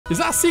Is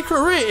that a secret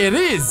rare? It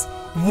is.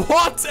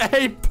 What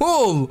a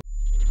pull.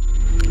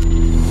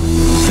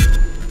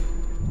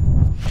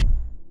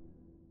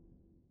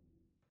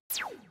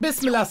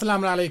 Bismillah,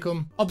 As-Salaam Wa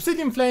Alaykum.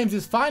 Obsidian Flames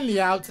is finally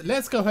out.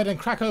 Let's go ahead and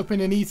crack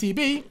open an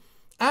ETB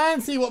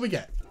and see what we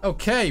get.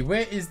 Okay,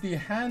 where is the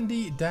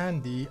handy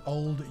dandy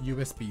old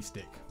USB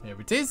stick? Here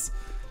it is.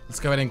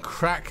 Let's go ahead and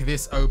crack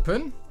this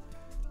open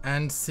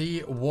and see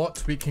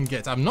what we can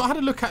get. I've not had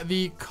a look at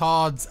the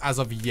cards as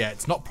of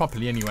yet, not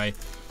properly anyway.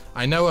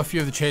 I know a few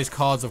of the chase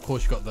cards. Of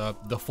course, you've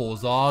got the four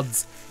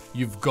Zards.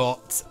 You've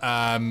got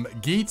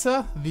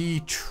Geeta, the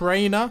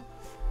trainer.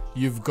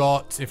 You've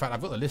got, in fact,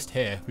 I've got the list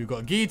here. We've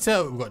got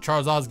Geeta, we've got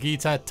Charizard,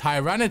 Geeta,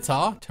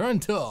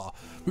 Tyranitar.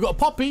 We've got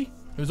Poppy,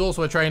 who's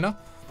also a trainer.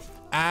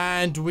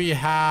 And we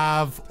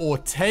have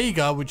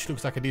Ortega, which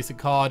looks like a decent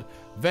card.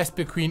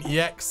 Vesper Queen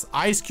EX,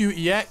 Ice Cube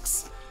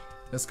EX.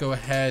 Let's go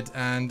ahead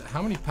and,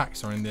 how many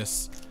packs are in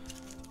this?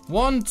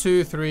 1,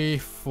 2, 3,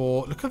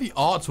 4. Look at the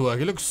artwork.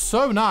 It looks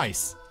so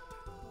nice.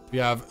 We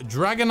have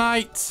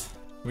Dragonite.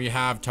 We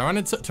have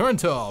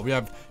Tyranitar. We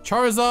have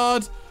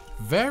Charizard.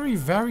 Very,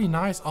 very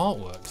nice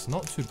artworks.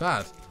 Not too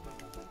bad.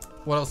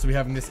 What else do we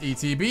have in this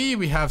ETB?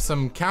 We have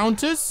some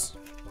counters.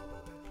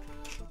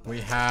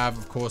 We have,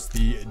 of course,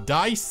 the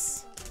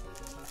dice.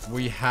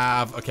 We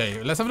have...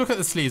 Okay, let's have a look at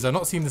the sleeves. I've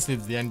not seen the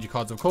sleeves of the energy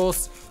cards, of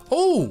course.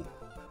 Oh!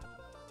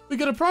 We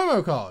got a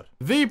promo card.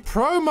 The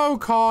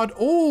promo card.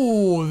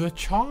 Oh, the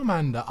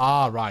Charmander.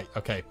 Ah, right.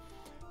 Okay.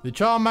 The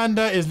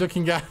Charmander is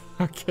looking at...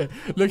 Okay.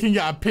 Looking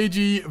at a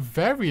Pidgey.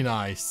 Very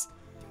nice.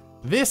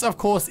 This, of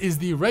course, is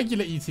the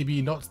regular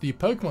ETB, not the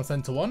Pokemon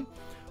Center one.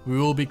 We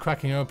will be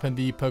cracking open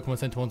the Pokemon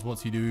Center ones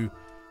once you do...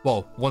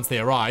 Well, once they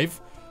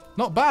arrive.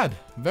 Not bad.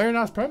 Very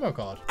nice promo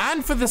card.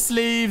 And for the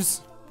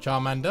sleeves,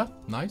 Charmander.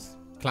 Nice.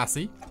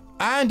 Classy.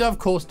 And, of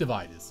course,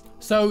 dividers.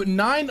 So,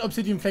 9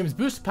 Obsidian Flames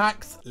boost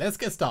packs. Let's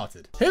get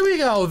started. Here we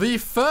go. The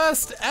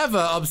first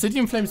ever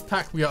Obsidian Flames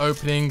pack we are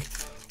opening.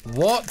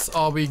 What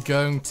are we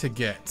going to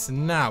get?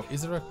 Now,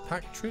 is there a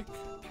pack trick?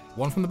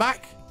 One from the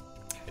back?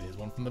 It is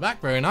one from the back.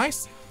 Very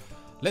nice.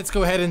 Let's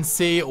go ahead and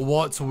see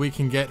what we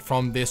can get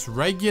from this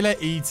regular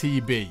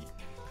ETB.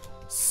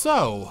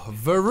 So,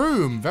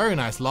 Varoom. Very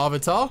nice.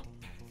 Larvitar.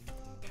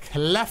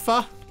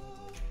 Cleffa.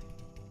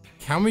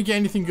 Can we get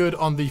anything good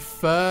on the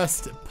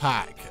first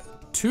pack?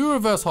 2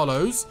 reverse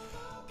hollows.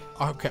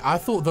 Okay, I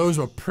thought those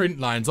were print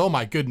lines. Oh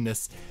my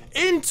goodness.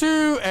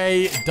 Into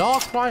a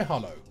Darkrai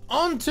holo.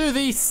 On to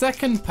the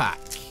second pack.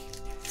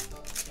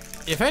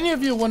 If any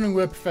of you are wondering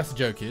where Professor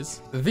Joke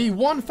is, the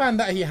one fan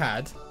that he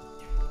had...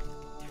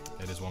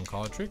 It is one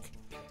card trick.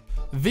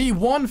 The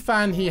one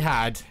fan he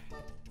had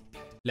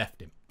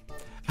left him.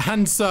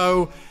 And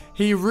so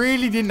he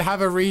really didn't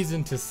have a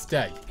reason to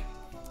stay.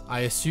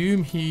 I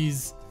assume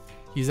he's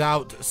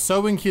out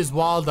sowing his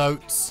wild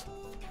oats,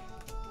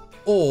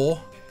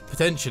 or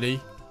potentially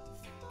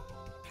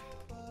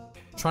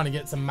trying to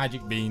get some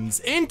magic beans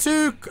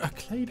into a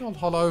Claydol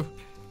holo.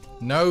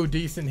 No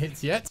decent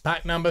hits yet.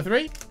 Pack number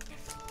 3.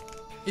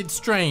 It's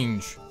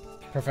strange.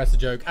 Professor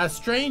Joke. As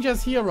strange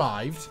as he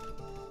arrived,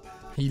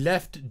 he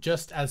left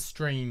just as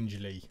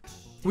strangely.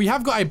 We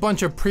have got a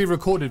bunch of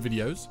pre-recorded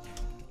videos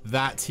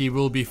that he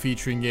will be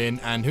featuring in,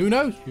 and who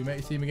knows, we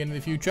may see him again in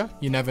the future.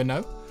 You never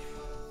know.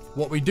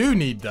 What we do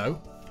need, though,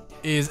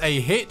 is a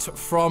hit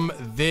from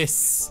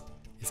this.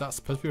 Is that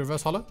supposed to be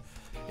reverse holo?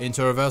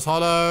 Into reverse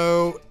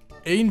holo.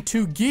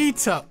 Into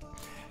Geeta.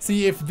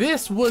 See, if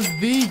this was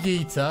the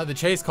Geeta, the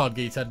chase card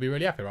Geeta, I'd be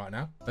really happy right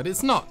now. But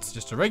it's not. It's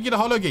just a regular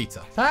holo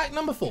Geeta. Pack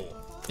number 4.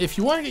 If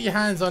you want to get your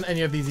hands on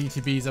any of these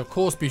ETBs, of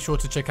course, be sure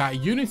to check out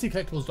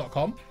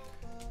unitycollectables.com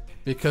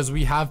because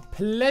we have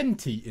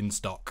plenty in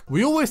stock.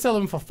 We always sell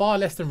them for far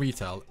less than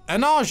retail.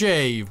 Enarge,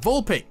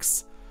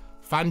 Vulpix,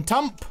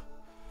 Phantump,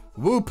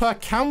 Wooper.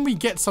 Can we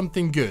get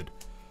something good?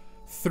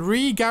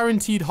 3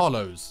 guaranteed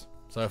holos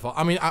so far.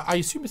 I mean, I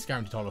assume it's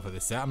guaranteed holo for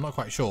this set. I'm not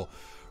quite sure.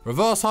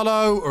 Reverse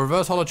holo,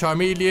 reverse holo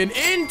Charmeleon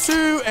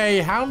into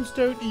a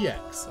Houndstone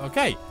EX.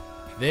 Okay,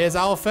 there's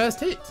our first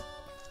hit.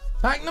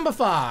 Pack number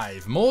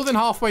 5, more than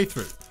halfway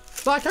through.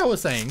 Like I was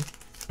saying,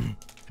 in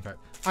fact,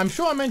 I'm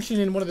sure I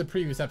mentioned in one of the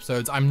previous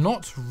episodes, I'm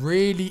not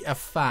really a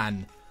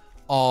fan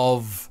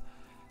of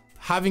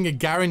having a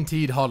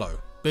guaranteed holo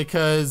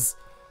because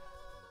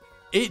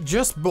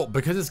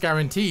because it's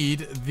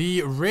guaranteed,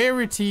 the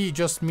rarity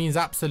just means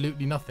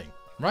absolutely nothing,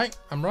 right?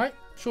 I'm right?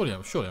 Surely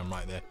I'm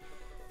right there.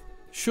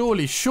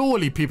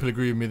 Surely people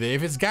agree with me there.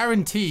 If it's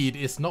guaranteed,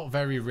 it's not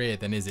very rare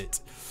then, is it?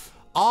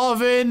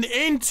 Arvin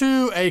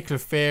into a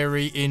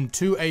Clefairy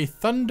into a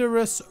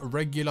Thunderous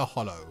regular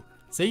holo.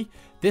 See?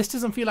 This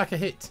doesn't feel like a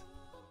hit.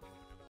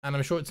 And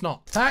I'm sure it's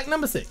not. Pack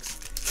number 6.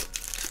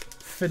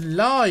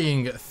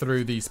 Flying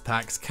through these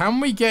packs. Can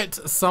we get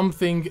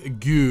something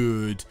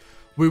good?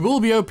 We will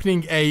be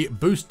opening a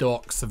booster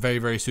box very,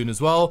 very soon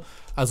as well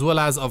as,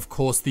 of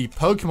course, the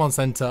Pokemon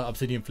Center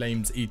Obsidian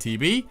Flames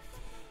ETB.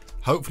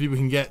 Hopefully we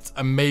can get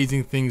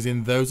amazing things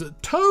in those.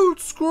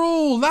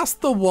 Toadscroll, that's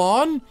the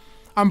one.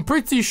 I'm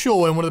pretty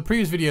sure in one of the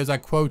previous videos I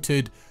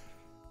quoted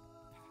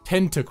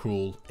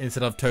Tentacruel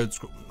instead of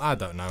Toadscroll. I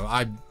don't know.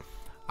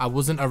 I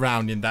wasn't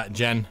around in that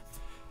gen.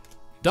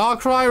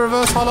 Darkrai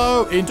reverse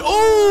holo into,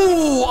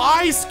 oh,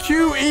 Ice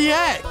Q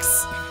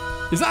EX.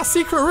 Is that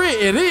secret rare?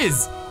 It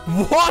is.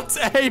 What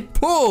a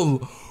pull.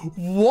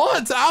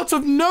 What? Out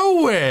of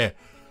nowhere.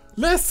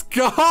 Let's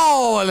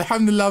go.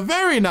 Alhamdulillah.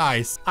 Very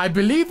nice. I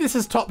believe this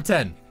is top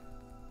 10.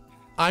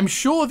 I'm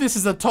sure this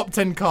is a top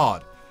 10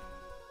 card.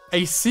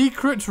 A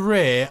secret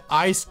rare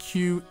Ice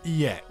Q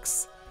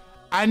EX.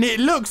 And it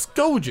looks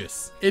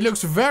gorgeous. It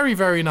looks very,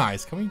 very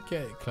nice. Can we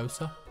get it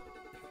closer?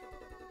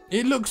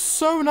 It looks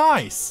so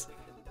nice.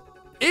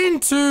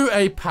 Into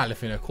a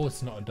Palafin. Of course,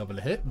 it's not a double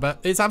hit, but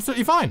it's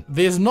absolutely fine.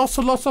 There's not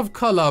a lot of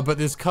color, but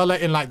there's color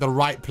in like the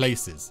right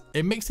places.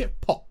 It makes it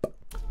pop.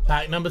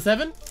 Pack number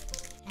 7.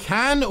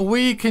 Can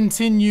we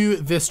continue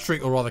this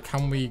streak, or rather,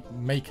 can we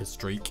make a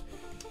streak?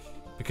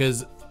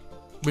 Because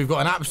we've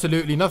got an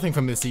absolutely nothing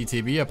from this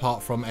ETB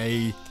apart from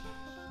an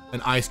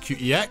Ice Q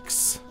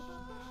EX.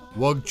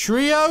 Wog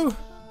Trio.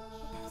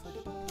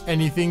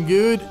 Anything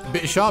good? A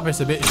bit sharp, it's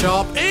a bit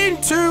sharp.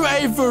 Into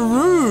a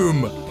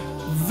Varoom.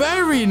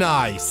 Very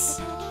nice.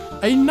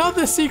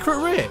 Another secret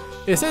rare.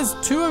 It says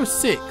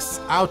 206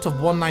 out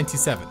of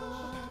 197.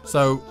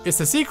 So it's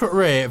a secret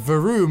rare.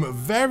 Varoom,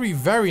 very,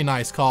 very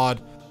nice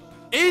card.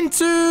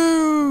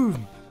 Into...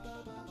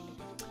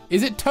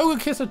 Is it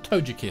Togekiss or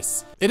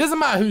Togekiss? It doesn't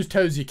matter whose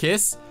toes you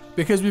kiss,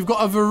 because we've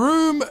got a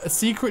Varoom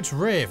secret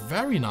rare.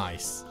 Very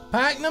nice.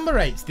 Pack number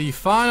 8, the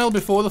final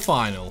before the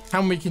final.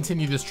 Can we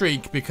continue the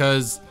streak?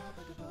 Because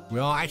we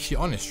are actually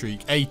on a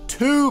streak. A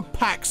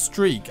 2-pack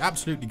streak.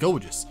 Absolutely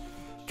gorgeous.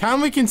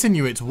 Can we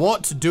continue it?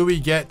 What do we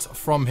get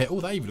from here?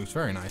 Oh, that even looks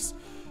very nice.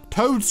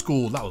 Toad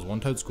School. That was one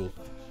Toad School.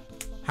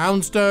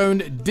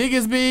 Houndstone,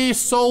 Diggersby,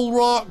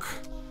 Solrock,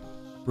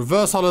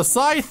 Reverse Holo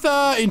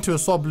Scyther, into a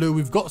Swablu.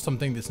 We've got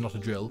something that's not a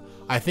drill.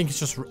 I think it's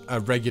just a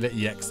regular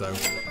EX though.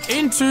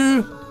 Into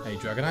a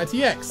Dragonite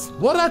EX.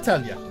 What did I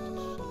tell you?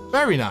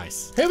 Very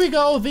nice. Here we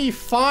go, the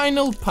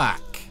final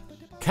pack.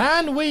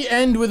 Can we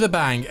end with a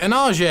bang? An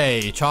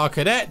RJ,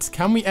 Charcadet.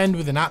 Can we end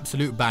with an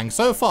absolute bang?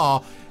 So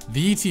far,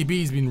 the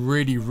ETB has been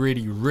really,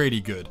 really,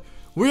 really good.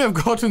 We have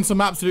gotten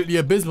some absolutely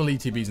abysmal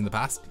ETBs in the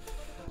past.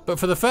 But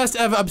for the first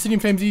ever Obsidian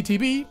Flames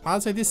ETB,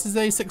 I'd say this is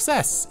a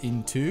success.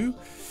 Into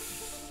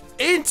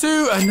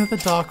another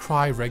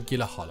Darkrai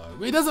regular holo.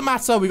 It doesn't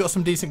matter, we got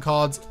some decent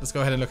cards. Let's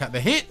go ahead and look at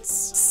the hits.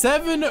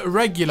 7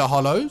 regular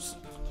holos.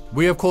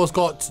 We of course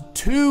got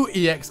 2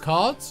 EX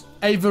cards,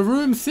 a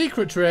Varoom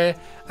secret rare,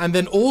 and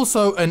then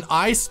also an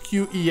Ice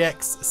Q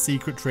EX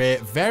secret rare.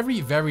 Very,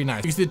 very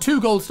nice. You see the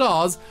 2 gold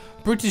stars,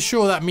 pretty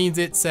sure that means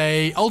it's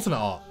a alternate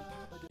art.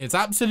 It's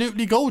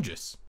absolutely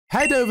gorgeous.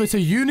 Head over to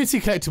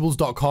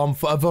unitycollectables.com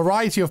for a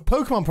variety of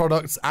Pokemon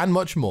products and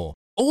much more.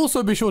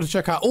 Also be sure to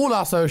check out all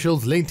our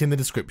socials linked in the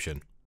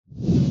description.